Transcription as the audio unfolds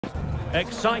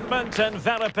Excitement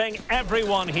enveloping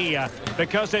everyone here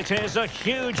because it is a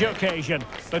huge occasion.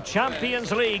 The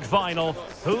Champions League final.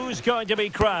 Who's going to be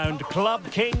crowned Club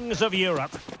Kings of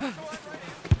Europe?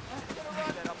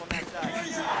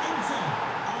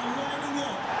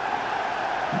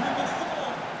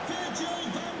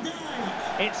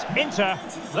 It's Inter.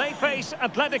 They face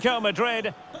Atletico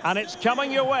Madrid, and it's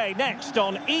coming your way next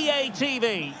on EA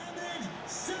TV.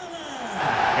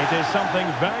 It is something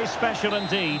very special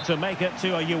indeed to make it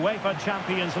to a UEFA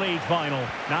Champions League final.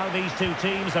 Now these two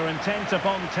teams are intent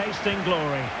upon tasting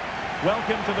glory.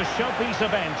 Welcome to the showpiece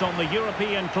event on the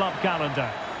European club calendar.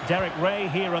 Derek Ray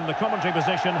here in the commentary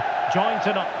position, joined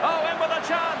tonight. Oh, in with a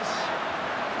chance!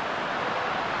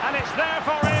 And it's there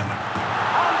for him.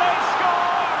 And they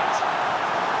scored!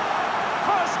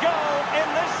 First goal in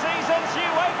this season's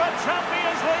UEFA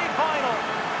Champions League final.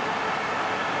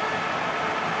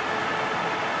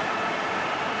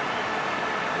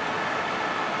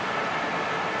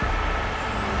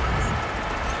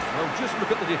 Just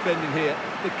look at the defending here.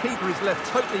 The keeper is left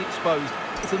totally exposed.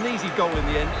 It's an easy goal in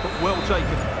the end, but well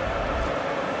taken.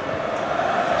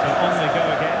 So on they go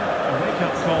again. A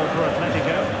wake-up call for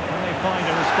Atletico. Can they find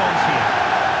a response here?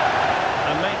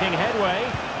 And making headway.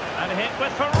 And hit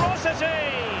with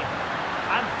ferocity.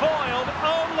 And foiled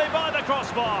only by the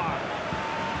crossbar.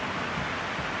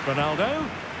 Ronaldo.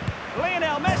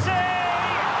 Lionel Messi!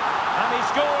 And he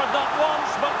scored not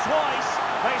once, but twice.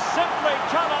 They simply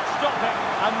cannot stop him,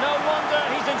 and no wonder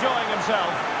he's enjoying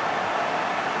himself.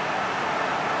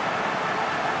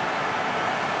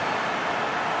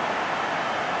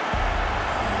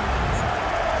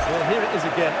 Well, here it is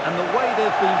again, and the way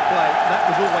they've been played, that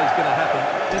was always going to happen.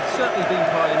 They've certainly been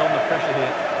piling on the pressure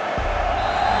here.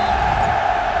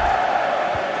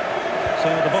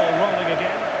 So the ball rolling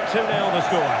again, 2-0 the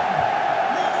score.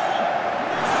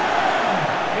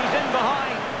 He's in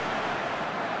behind.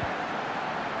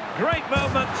 Great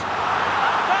movement.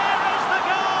 And there is the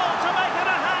goal to make it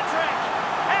a hat-trick.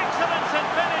 Excellence in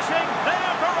finishing,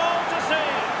 there for all to see.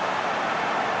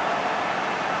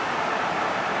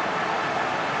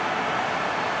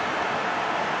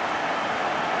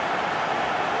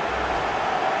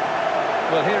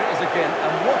 Well, here it is again,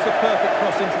 and what a perfect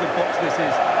cross into the box this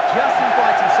is. Just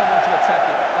inviting someone to attack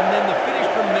it, and then the finish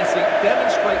from Messi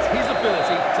demonstrates his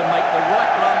ability to make the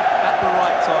right run at the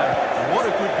right time. What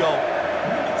a good goal.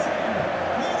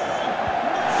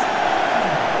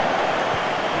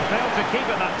 To keep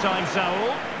it that time,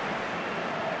 Saul.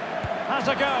 Has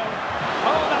a go.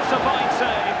 Oh, that's a fine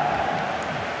save.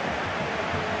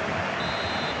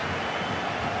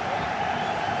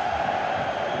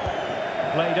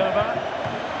 Played over.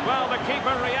 Well, the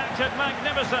keeper reacted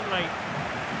magnificently.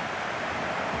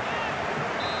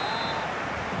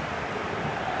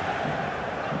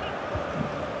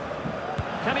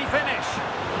 Can he finish?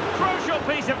 Crucial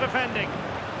piece of defending.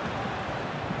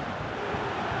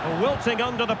 Wilting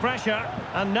under the pressure,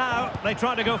 and now they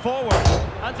try to go forward.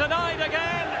 And denied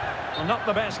again! Well, not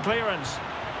the best clearance.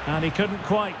 And he couldn't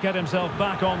quite get himself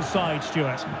back on side,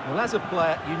 Stuart. Well, as a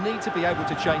player, you need to be able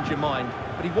to change your mind,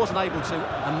 but he wasn't able to,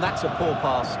 and that's a poor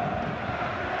pass.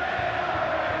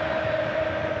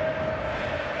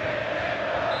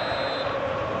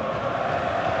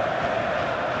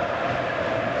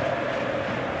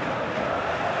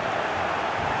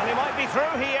 And he might be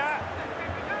through here.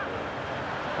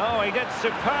 Oh, he did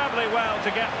superbly well to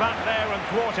get back there and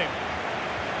thwart him.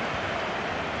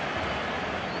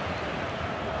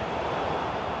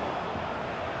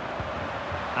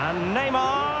 And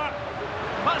Neymar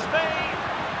must be.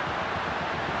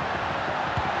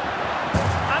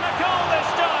 And a goal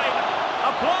this time.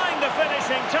 Applying the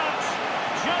finishing touch.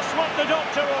 Just what the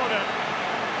doctor ordered.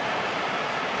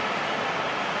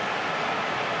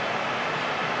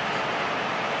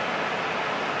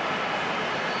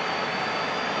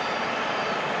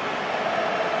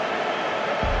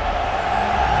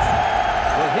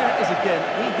 Again,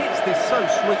 he hits this so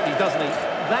sweetly, doesn't he?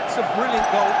 That's a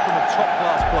brilliant goal from a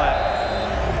top-class player.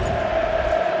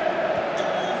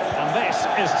 And this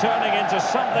is turning into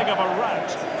something of a rout.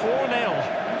 4-0.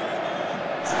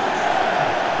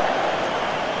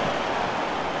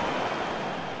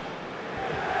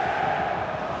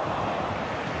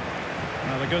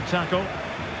 Another good tackle.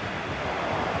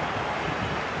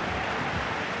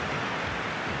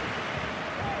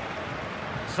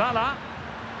 Salah.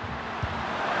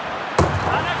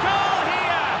 And a goal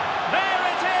here! There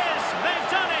it is! They've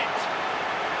done it!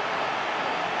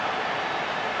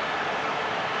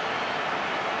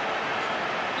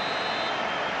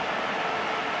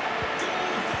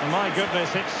 Oh my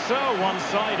goodness, it's so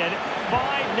one-sided.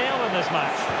 5-0 in this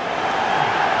match.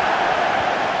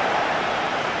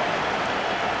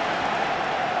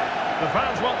 The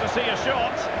fans want to see a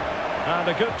shot. And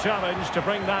a good challenge to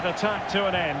bring that attack to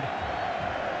an end.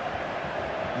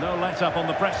 No let-up on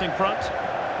the pressing front.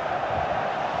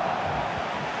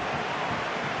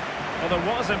 Well, there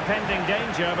was impending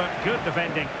danger, but good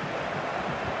defending.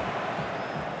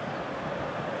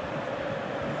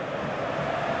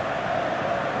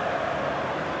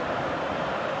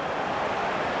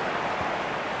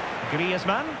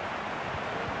 Griezmann.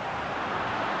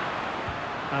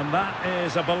 And that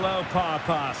is a below-par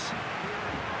pass.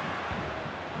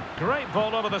 Great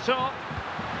ball over the top.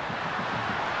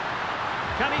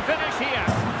 Can he finish here?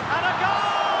 And a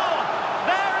goal!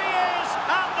 There he is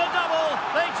at the double.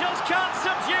 They just can't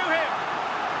subdue him.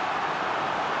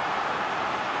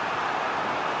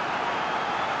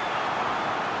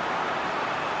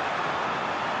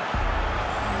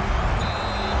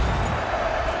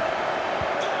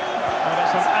 Well,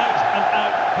 it's an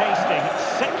out-and-out pasting.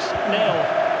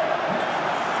 6-0.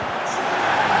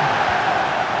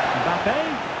 Mbappé.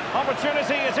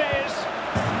 Opportunity it is.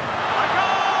 A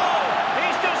goal!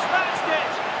 He's dispatched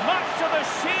it, much to the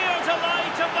sheer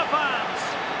delight of the fans.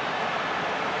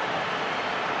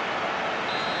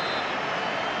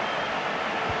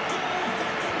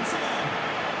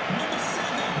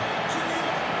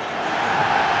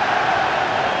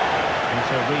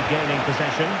 Into regaining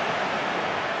possession.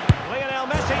 Lionel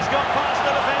Messi's got past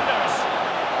the defenders.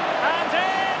 And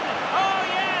in! Oh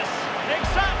yes!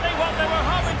 Exactly what they were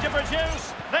hoping to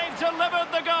produce. They've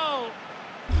delivered the goal.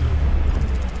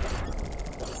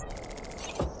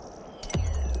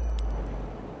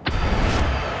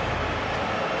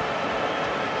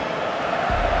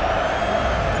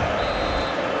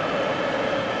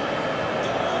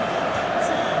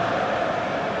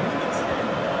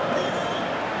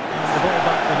 The ball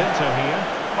back with Inter here.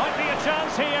 Might be a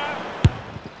chance here.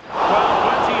 Well,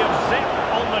 plenty of zip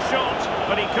on the shot,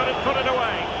 but he couldn't put it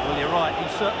away. Well, you're right, he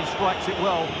certainly strikes it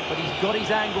well, but he's got his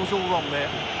angles all wrong there.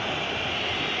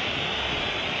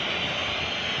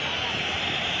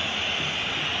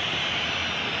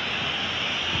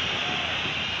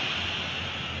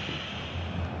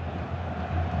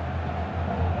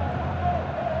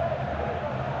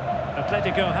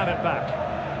 Atletico have it back.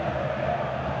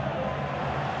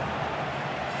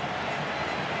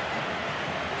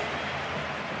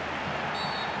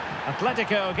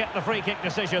 Atletico get the free kick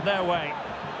decision their way.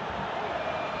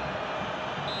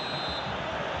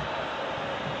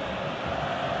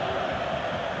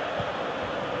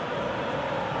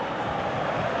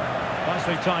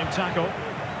 Nicely timed tackle.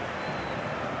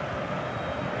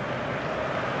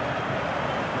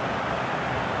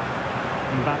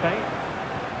 Mbappé.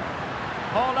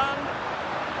 Haaland.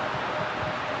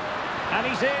 And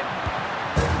he's in.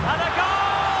 And a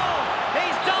goal!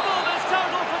 He's doubled his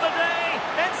total for the day.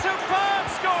 It's superb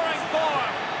scoring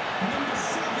form.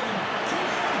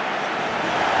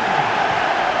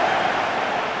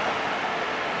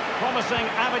 Promising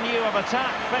avenue of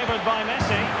attack favoured by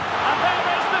Messi. And there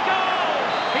is the goal!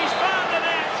 He's found the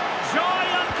net. Joy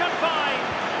unconfined.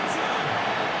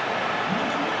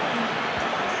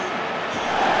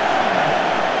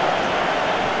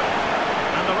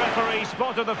 And the referee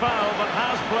spotted the foul but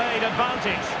has played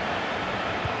advantage.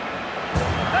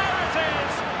 There it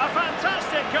is! A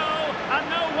fantastic goal, and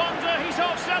no wonder he's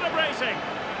off celebrating.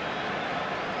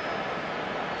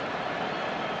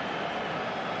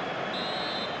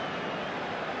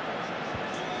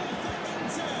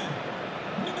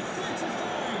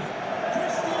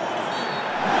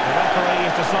 The referee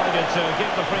has decided to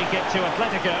give the free kick to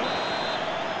Atletico.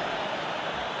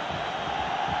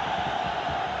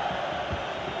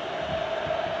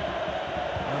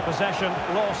 And possession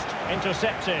lost,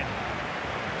 intercepted.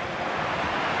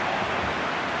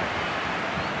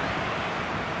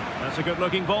 That's a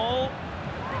good-looking ball.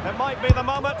 It might be the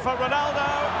moment for Ronaldo.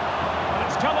 And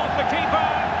it's come off the keeper.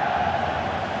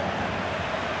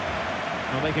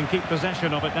 Well, they can keep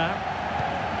possession of it now.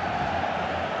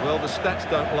 Well, the stats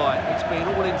don't lie. It's been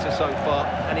all Inter so far,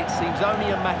 and it seems only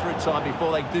a matter of time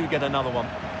before they do get another one.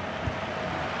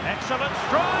 Excellent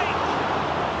strike!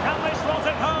 Can they slot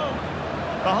it home?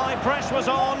 The high press was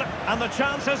on, and the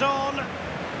chance is on.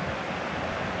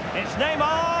 It's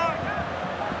Neymar.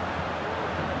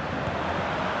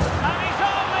 And he's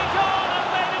only gone and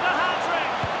made it a hat-trick.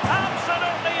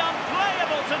 Absolutely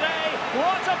unplayable today.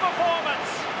 What a performance!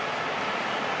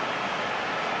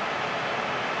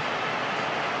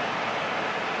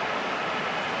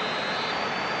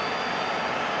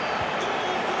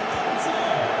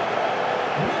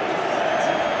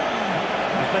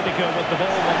 Atletico with the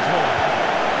ball once more.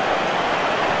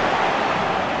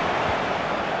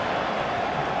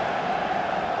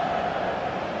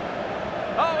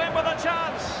 Oh, in with a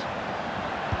chance.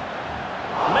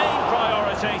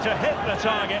 ability to hit the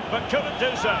target, but couldn't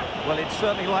do so. Well, he'd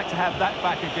certainly like to have that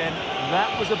back again.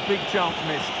 That was a big chance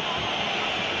missed.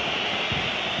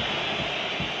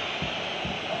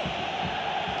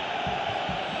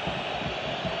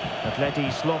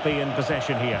 Atleti sloppy in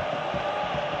possession here.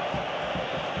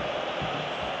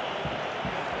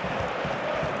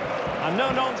 And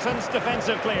no-nonsense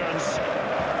defensive clearance.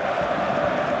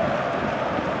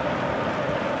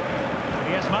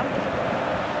 Griezmann.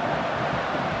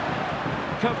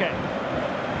 Koke.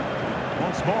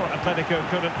 Once more, Atletico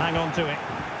couldn't hang on to it.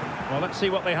 Well, let's see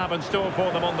what they have in store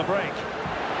for them on the break.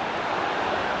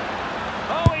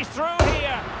 Oh, he's through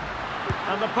here.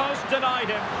 And the post denied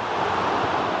him.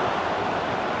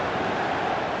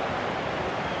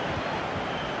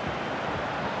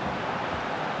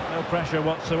 No pressure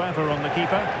whatsoever on the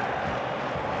keeper.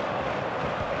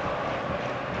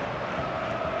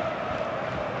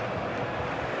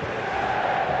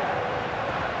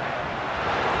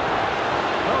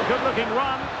 Oh, good-looking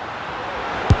run.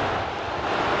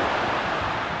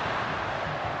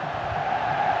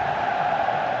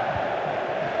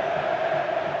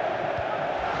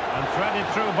 And threaded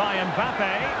through by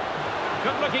Mbappé.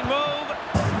 Good-looking move.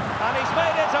 And he's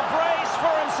made it a brace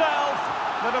for himself.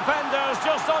 The defender's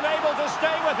just unable to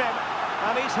stay with him,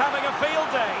 and he's having a field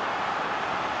day.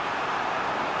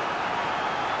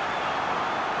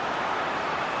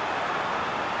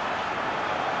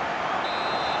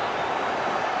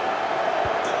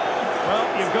 Well,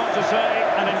 you've got to say,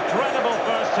 an incredible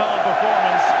first-half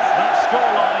performance. That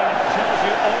scoreline tells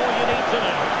you all you need to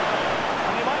know.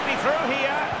 And he might be through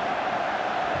here.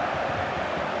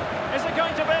 Is it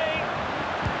going to be?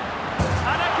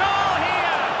 And a goal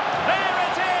here! There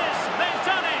it is! They've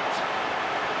done it!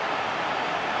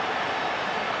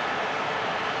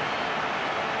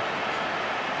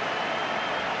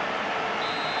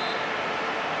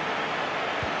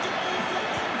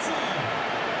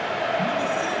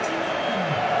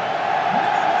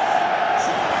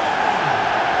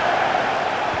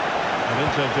 And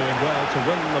Inter doing well to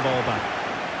win the ball back.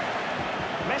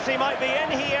 Messi might be in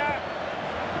here.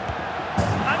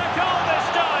 And a goal this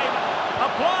time!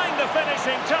 Applying the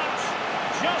finishing touch.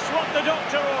 Just what the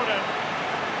doctor ordered.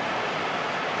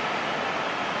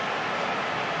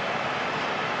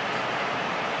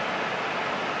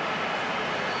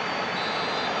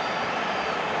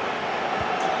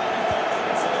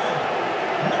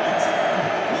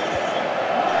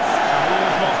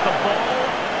 Saul's lost the ball.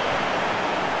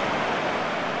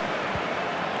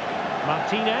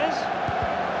 Martinez.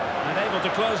 And able to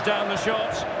close down the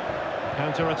shot.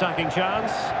 Counter-attacking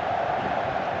chance.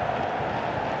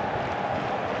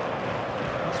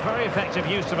 That's very effective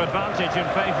use of advantage in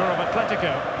favour of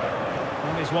Atletico.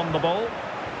 And he's won the ball.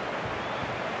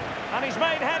 And he's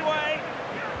made headway.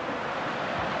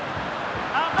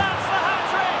 And that's the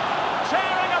hat-trick!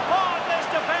 Tearing apart this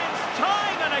defence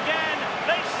time and again.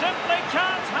 They simply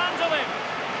can't handle him.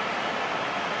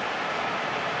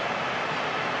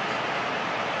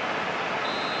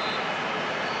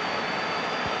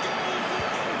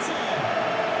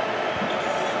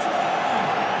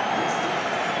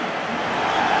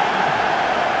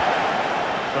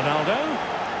 Ronaldo,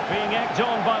 being egged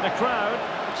on by the crowd.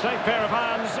 Safe pair of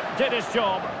hands, did his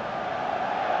job.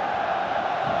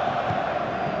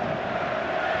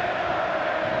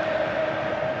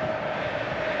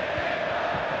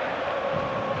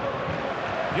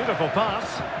 Beautiful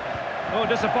pass. Oh,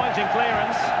 disappointing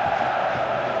clearance.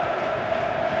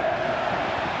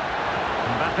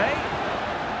 Mbappé.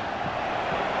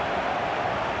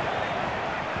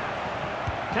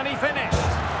 Can he finish?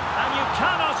 And you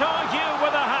cannot argue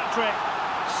with a hat-trick.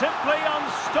 Simply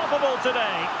unstoppable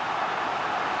today.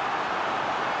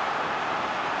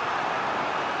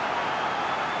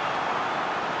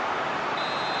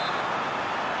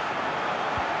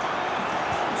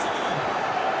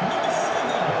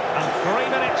 And 3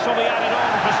 minutes will be added on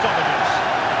for stoppages.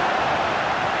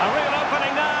 A real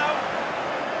opening now.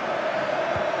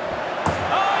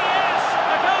 Oh yes,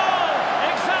 a goal!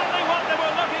 Exactly what they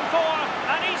were looking for,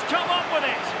 and he's come up with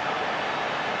it.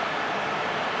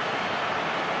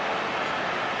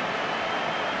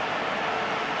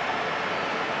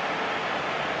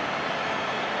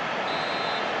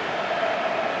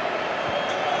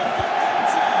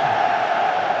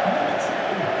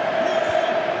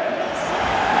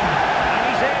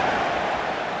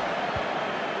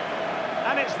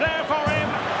 And it's there for him.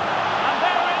 And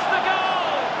there is the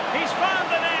goal. He's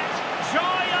found the net.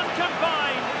 Joy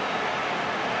unconfined.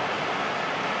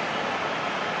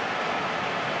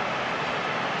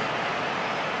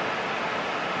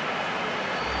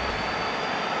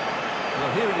 Well,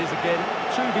 Well, here it is again,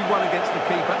 2v1 against the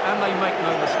keeper, and they make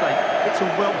no mistake. It's a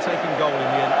well-taken goal in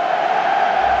the end.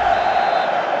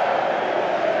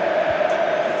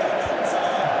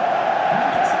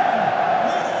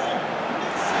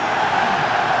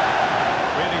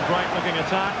 Really bright-looking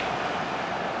attack.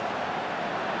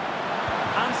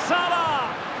 And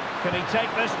Salah! Can he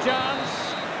take this chance?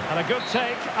 And a good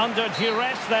take under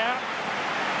duress there.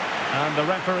 And the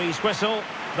referee's whistle.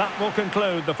 That will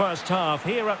conclude the first half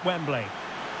here at Wembley.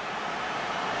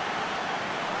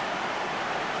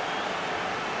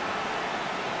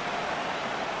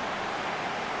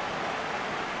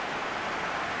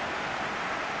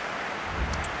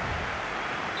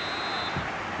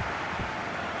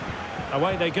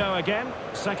 Away they go again.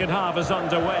 Second half is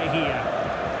underway here.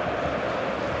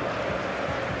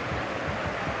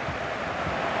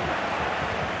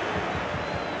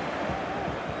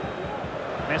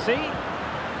 Messi.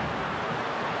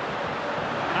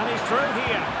 And he's through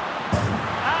here.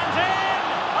 And in!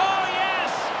 Oh,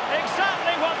 yes!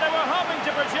 Exactly what they were hoping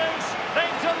to produce.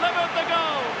 They've delivered the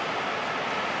goal.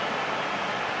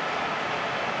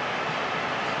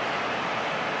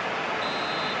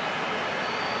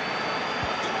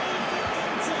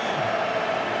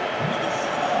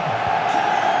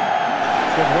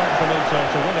 Good work from Inter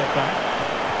to win it back.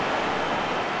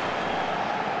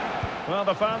 Well,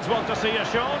 the fans want to see a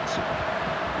shot.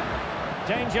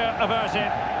 Danger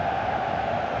averted.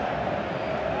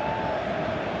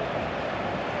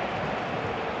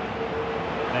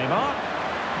 Neymar.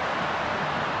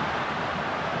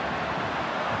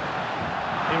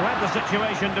 He read the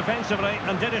situation defensively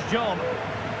and did his job.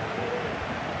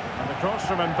 And the cross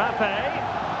from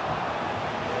Mbappé.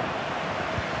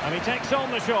 And he takes on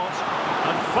the shot.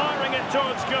 And firing it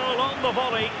towards goal on the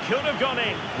volley. Could have gone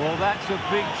in. Well, that's a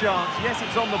big chance. Yes,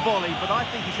 it's on the volley, but I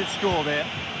think he should score there.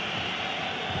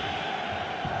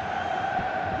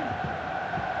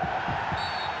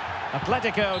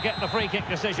 Atletico get the free kick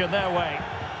decision their way.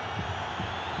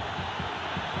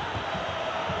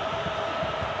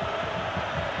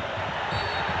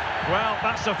 Well,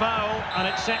 that's a foul, and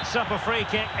it sets up a free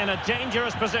kick in a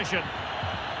dangerous position.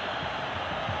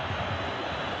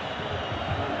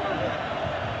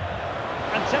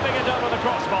 And tipping it over the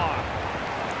crossbar.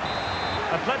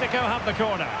 Atletico have the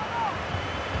corner.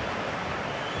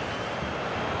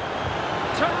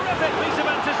 Terrific piece of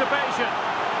anticipation.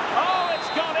 Oh, it's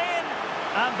gone in.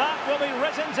 And that will be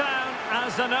written down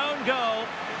as an own goal.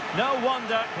 No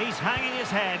wonder he's hanging his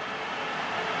head.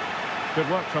 Good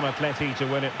work from Atleti to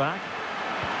win it back.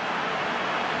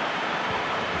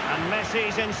 And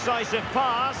Messi's incisive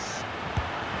pass.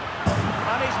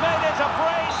 And he's made it a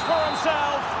brace for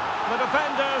himself. The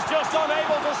defender's just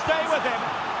unable to stay with him.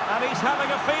 And he's having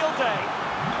a field day.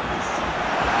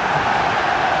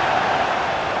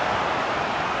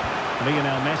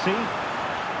 Lionel Messi.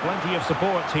 Plenty of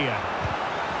support here.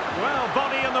 Well,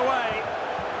 body in the way.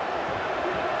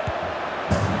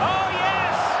 Oh,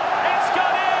 yes! It's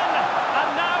gone in! And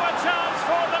now a chance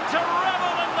for them to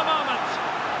revel in the moment.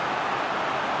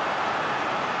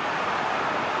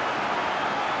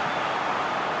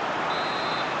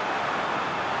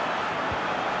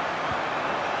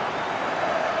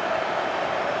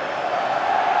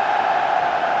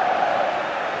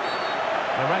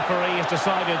 The referee has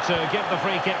decided to give the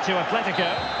free kick to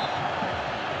Atletico.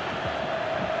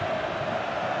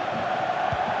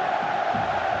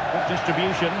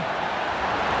 Distribution.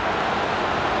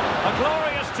 A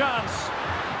glorious chance.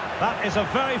 That is a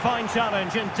very fine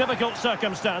challenge in difficult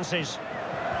circumstances.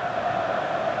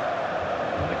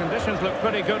 And the conditions look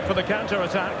pretty good for the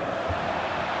counter-attack.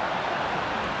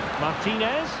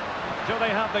 Martinez. Do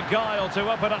they have the guile to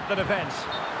open up the defence?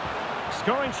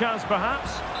 Scoring chance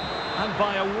perhaps. And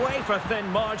by a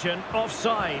wafer-thin margin,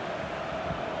 offside.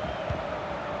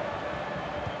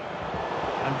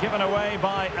 And given away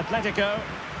by Atletico.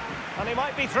 And he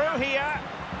might be through here.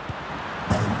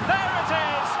 There it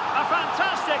is! A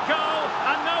fantastic goal,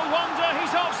 and no wonder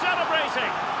he's off celebrating.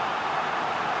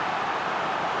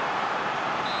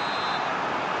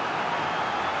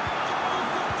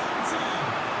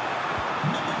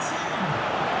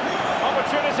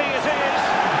 Opportunity it is.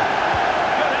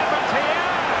 Good effort here.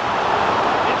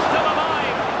 It's still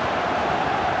alive.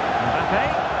 Mbappé.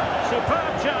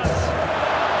 Superb chance.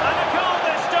 And a goal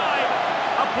this time.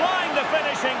 Applying the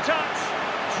finishing touch.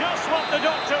 Just what the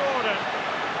doctor ordered.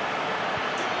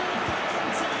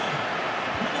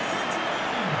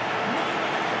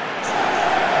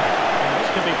 And this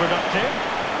could be productive.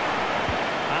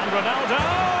 And Ronaldo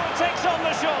takes on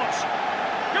the shot.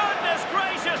 Goodness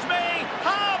gracious me!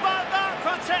 How about that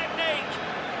for technique?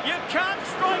 You can't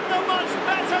strike them much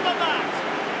better than that.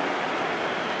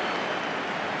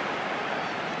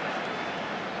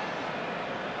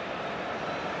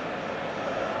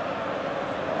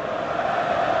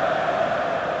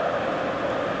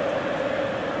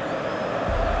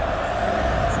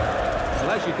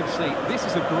 see, this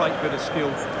is a great bit of skill.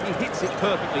 He hits it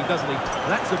perfectly, doesn't he?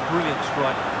 That's a brilliant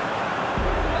strike.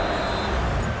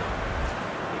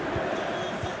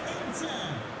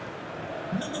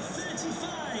 Number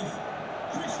 35,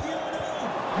 Cristiano.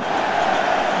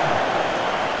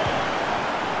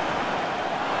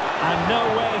 And no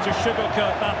way to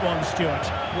sugarcoat that one, Stuart.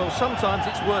 Well, sometimes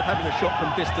it's worth having a shot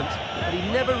from distance, but he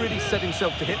never really set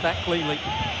himself to hit that cleanly.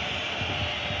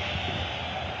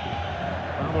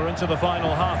 Well, we're into the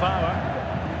final half hour.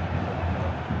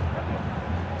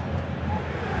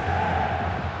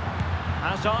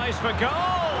 Has eyes for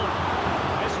goal.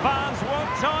 His fans won't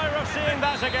tire of seeing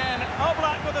that again.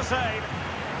 Oblak with the save.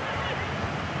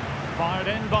 Fired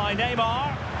in by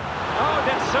Neymar. Oh,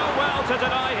 did so well to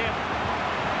deny him.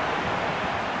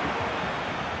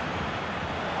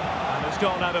 And it's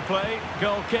gone out of play.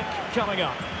 Goal kick coming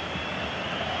up.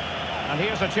 And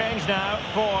here's a change now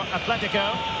for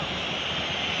Atletico.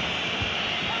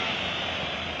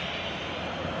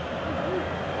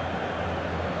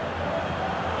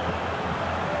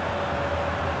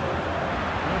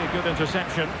 Good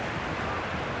interception.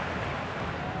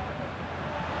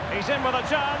 He's in with a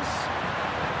chance.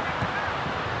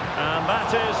 And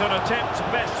that is an attempt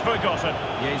best forgotten.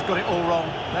 Yeah, he's got it all wrong.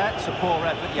 That's a poor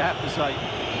effort, you have to say.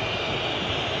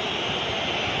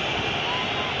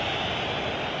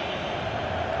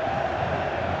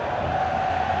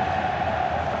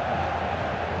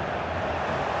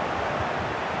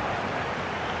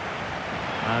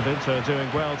 And Inter doing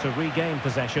well to regain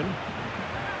possession.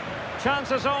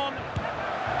 Chances on,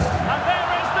 and there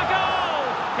is the goal!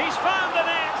 He's found the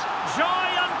net, joy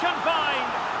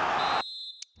unconfined.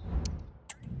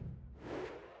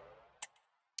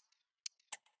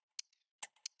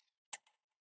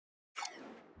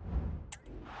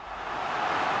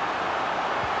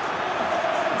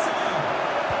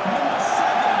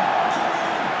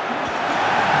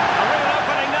 A real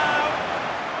opening now.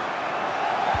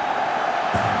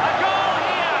 A goal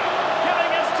here,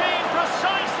 giving his team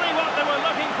precisely what they were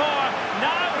looking for.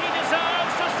 Now he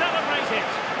deserves to celebrate it.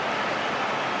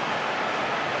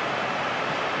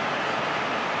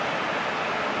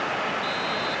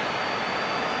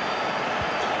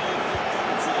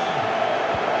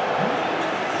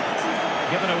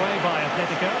 Given away by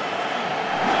Atletico.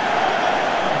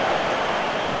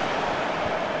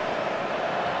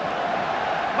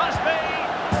 Must be.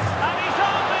 And he's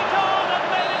only gone and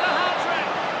made it a hat-trick.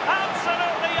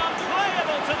 Absolutely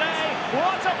unplayable today.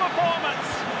 What a performance.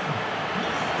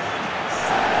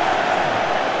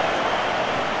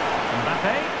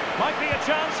 Mbappé, might be a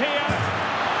chance here.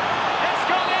 It's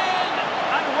gone in,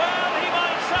 and well, he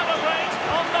might celebrate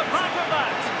on the back of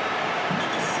that.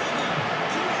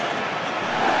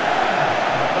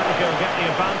 Atletico get the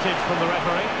advantage from the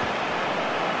referee.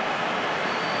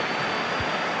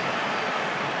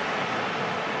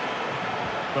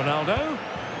 Ronaldo.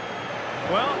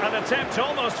 Well, an attempt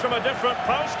almost from a different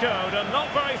postcode and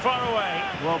not very far away.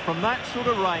 Well, from that sort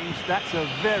of range, that's a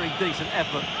very decent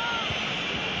effort.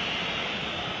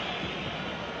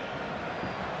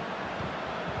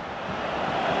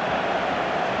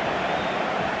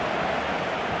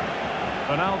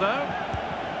 Ronaldo.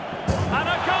 And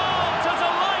a goal to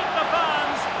delight the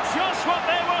fans. Just what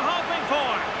they were hoping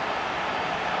for.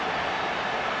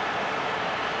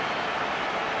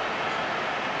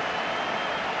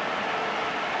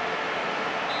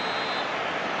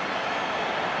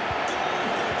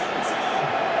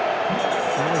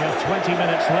 Well, we have 20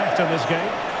 minutes left in this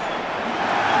game.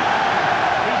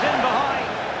 He's in behind.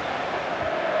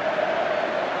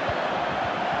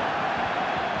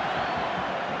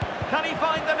 Can he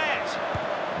find the net?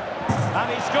 And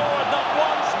he scored not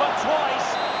once but twice.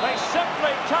 They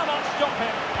simply cannot stop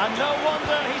him. And no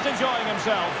wonder he's enjoying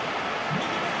himself.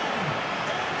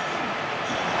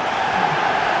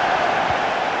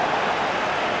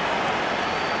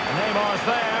 Neymar's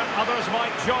there. Others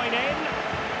might join in.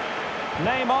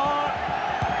 Neymar.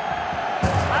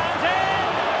 And in!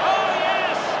 Oh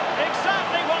yes!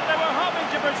 Exactly what they were hoping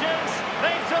to produce.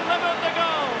 They've delivered the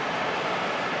goal.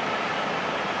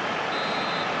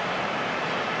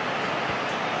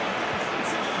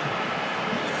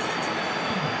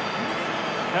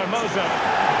 Hermoso.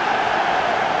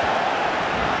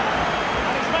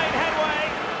 And he's made headway.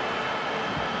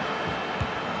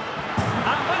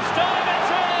 And this time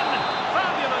it's in.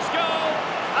 Fabulous goal.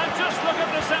 And just look at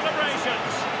the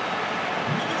celebrations.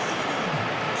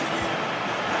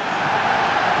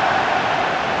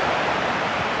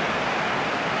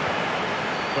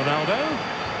 Ronaldo.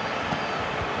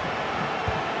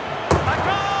 A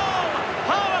goal!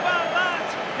 How about that?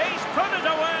 He's put it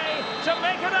away to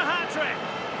make it a hat-trick.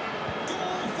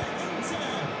 Goal for Inter.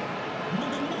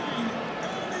 Number 9.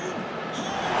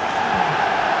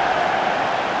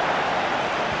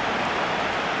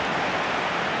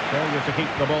 Failure to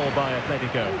keep the ball by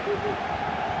Atletico.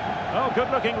 Oh,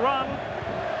 good-looking run.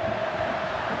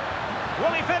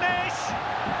 Will he finish?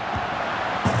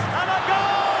 And a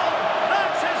goal!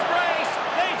 That's his brace.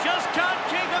 They just can't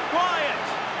keep him quiet.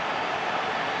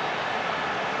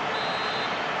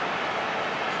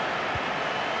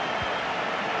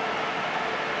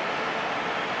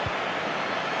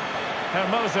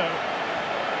 Hermoso.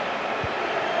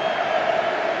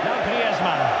 Now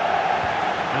Griezmann.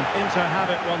 And Inter have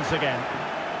it once again.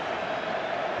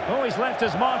 Oh, he's left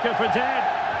his marker for dead.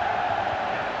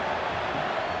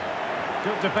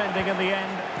 Good defending in the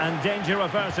end, and danger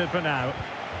averted for now.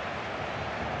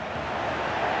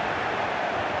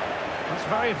 That's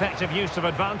very effective use of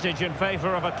advantage in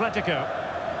favour of Atletico.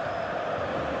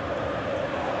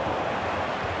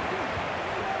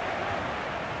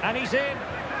 And he's in.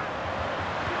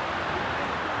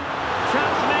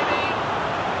 Chance maybe.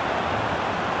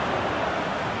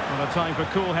 Well, a time for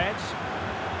cool heads.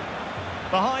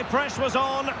 The high press was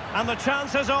on, and the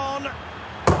chance is on.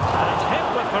 And it's hit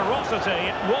with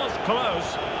ferocity. It was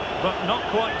close, but not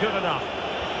quite good enough.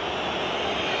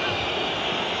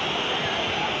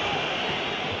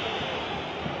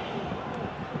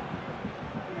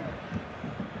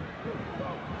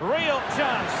 Real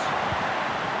chance.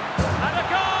 And a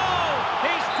goal!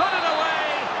 He's put it away!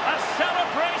 A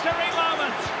celebratory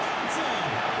moment!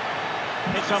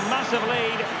 It's a massive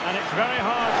lead, and it's very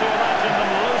hard to imagine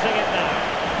them losing it now.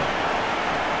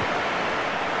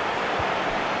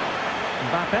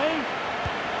 Mbappé.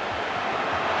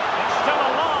 It's still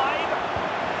alive.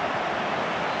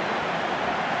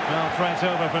 Well, threat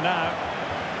over for now.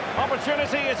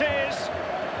 Opportunity it is.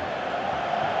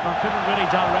 Well, couldn't really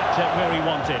direct it where he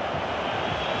wanted.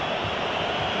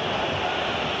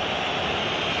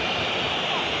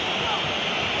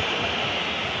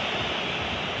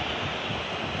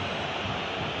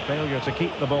 Failure to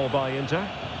keep the ball by Inter.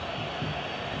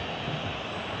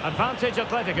 Advantage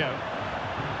Atletico.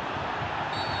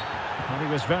 Well, he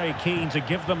was very keen to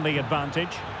give them the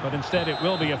advantage, but instead it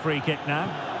will be a free kick now.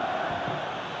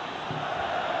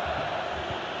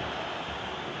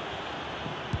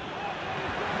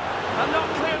 And not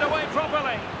cleared away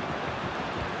properly.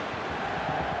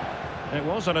 It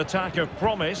was an attack of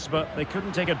promise, but they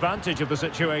couldn't take advantage of the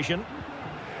situation.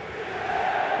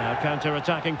 Now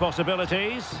counter-attacking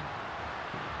possibilities.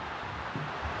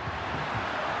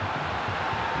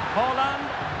 Haaland.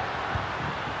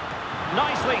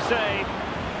 Nicely saved.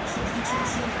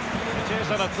 It is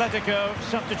an Atletico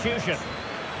substitution.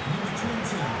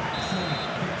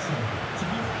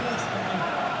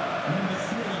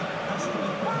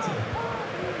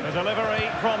 The delivery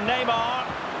from Neymar.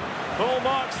 Full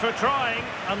marks for trying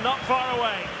and not far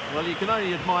away. Well, you can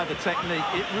only admire the technique.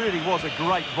 It really was a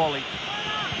great volley.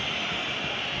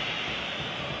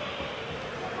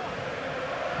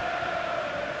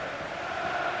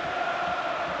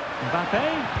 Mbappé,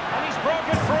 and he's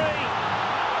broken free.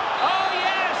 Oh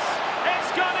yes,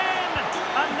 it's gone in,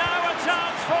 and now a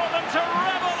chance for them to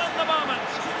revel in the moment.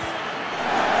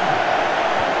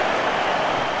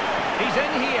 He's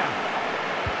in here,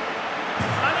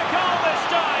 and a goal this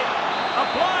time,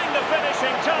 applying the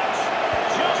finishing touch,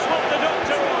 just what the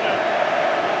doctor ordered.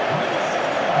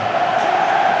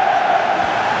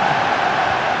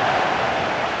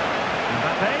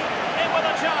 Mbappé, in with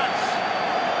a chance.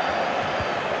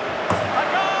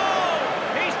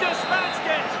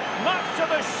 Much to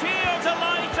the sheer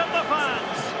delight of the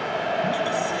fans.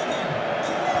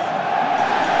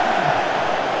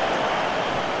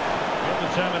 Good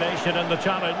determination in the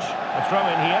challenge. A throw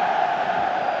in here.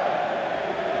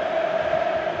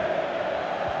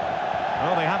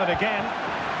 Oh, they have it again.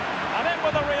 And in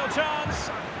with a real chance.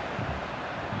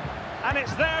 And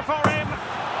it's there for him.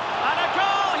 And a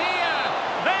goal here.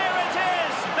 There it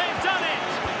is. They've done it.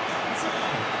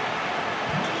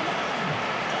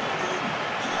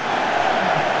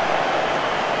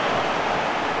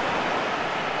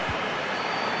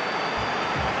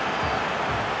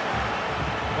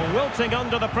 Wilting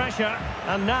under the pressure,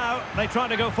 and now they try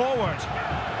to go forward.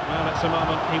 Well, it's a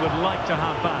moment he would like to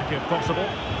have back if possible.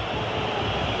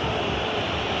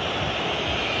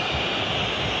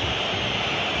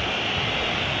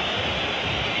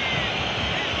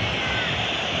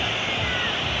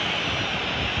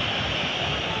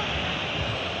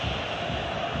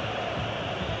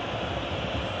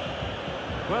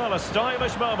 Well, a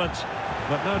stylish moment,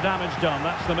 but no damage done.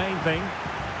 That's the main thing.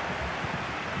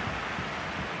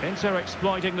 Inter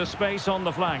exploiting the space on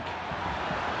the flank.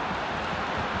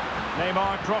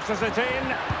 Neymar crosses it in.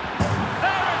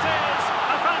 There it is!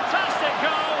 A fantastic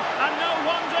goal, and no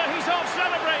wonder he's off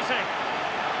celebrating.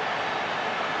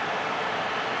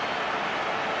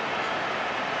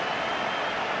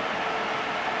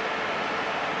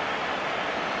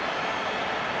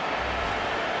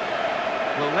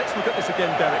 this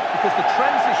again, Derek, because the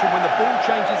transition when the ball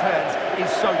changes hands is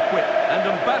so quick. And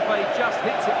Mbappé just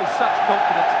hits it with such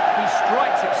confidence. He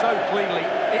strikes it so cleanly.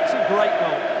 It's a great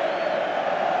goal.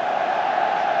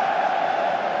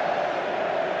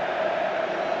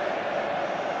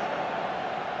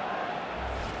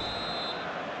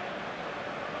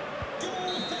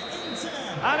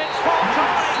 And it's full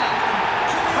time.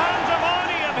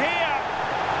 Pandemonium here.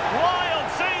 Wild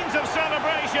scenes of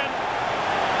celebration.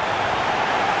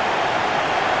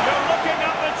 You're looking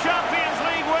at the Champions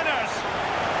League winners.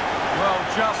 Well,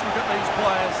 just look at these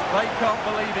players. They can't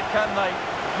believe it, can they?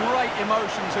 Great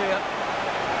emotions here.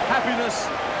 Happiness,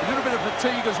 a little bit of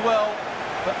fatigue as well,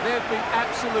 but they've been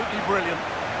absolutely brilliant.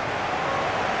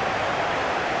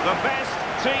 The best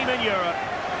team in Europe.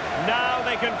 Now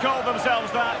they can call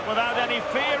themselves that without any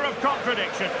fear of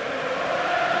contradiction.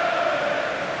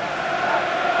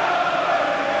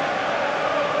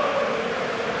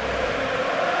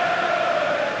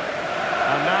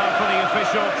 And now for the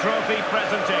official trophy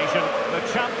presentation. The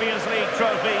Champions League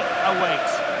trophy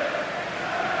awaits.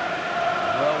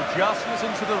 Well, just listen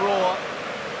to the roar,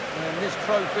 and this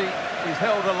trophy is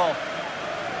held aloft.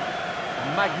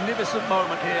 A magnificent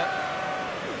moment here.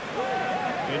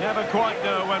 You never quite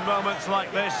know when moments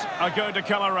like this are going to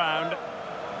come around.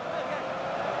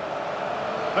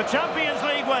 The Champions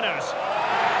League winners.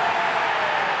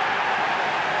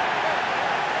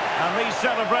 And these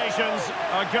celebrations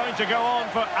are going to go on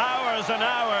for hours and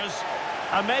hours,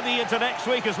 and maybe into next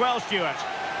week as well, Stuart.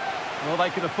 Well, they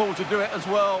can afford to do it as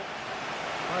well.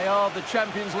 They are the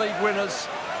Champions League winners.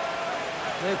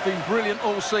 They've been brilliant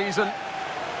all season,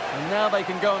 and now they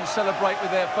can go and celebrate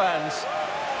with their fans.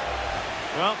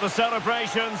 Well, the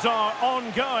celebrations are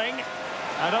ongoing.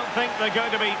 I don't think they're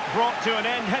going to be brought to an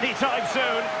end anytime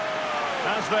soon,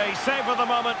 as they savour the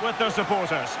moment with their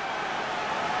supporters.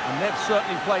 And they've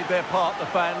certainly played their part, the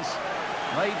fans.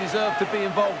 They deserve to be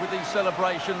involved with these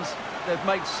celebrations. They've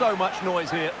made so much noise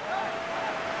here.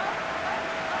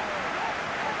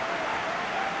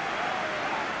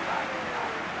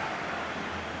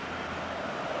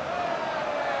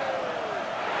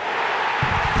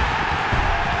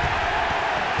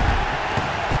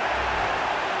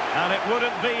 And it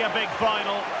wouldn't be a big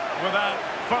final without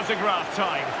photograph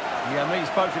time. Yeah, and these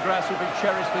photographs will be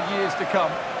cherished for years to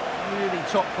come. Really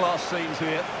top-class scenes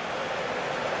here.